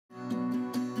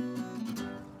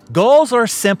Goals are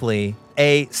simply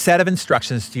a set of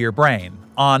instructions to your brain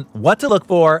on what to look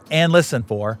for and listen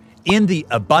for in the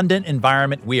abundant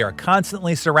environment we are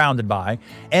constantly surrounded by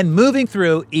and moving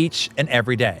through each and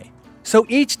every day. So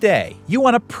each day, you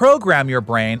want to program your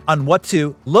brain on what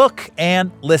to look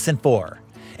and listen for.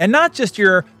 And not just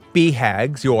your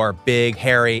BHAGs, your big,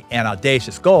 hairy, and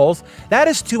audacious goals. That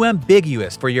is too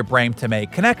ambiguous for your brain to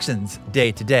make connections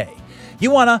day to day.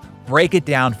 You want to break it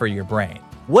down for your brain.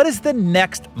 What is the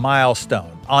next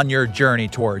milestone on your journey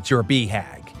towards your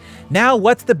BHAG? Now,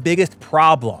 what's the biggest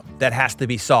problem that has to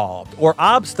be solved or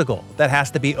obstacle that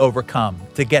has to be overcome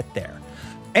to get there?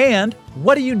 And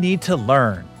what do you need to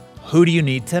learn? Who do you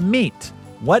need to meet?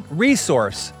 What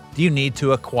resource do you need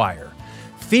to acquire?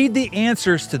 Feed the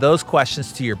answers to those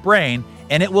questions to your brain,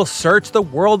 and it will search the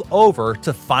world over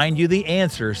to find you the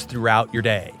answers throughout your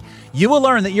day. You will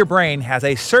learn that your brain has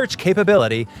a search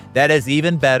capability that is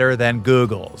even better than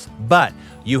Google's. But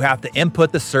you have to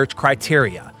input the search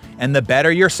criteria, and the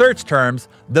better your search terms,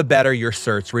 the better your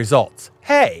search results.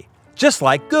 Hey, just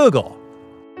like Google.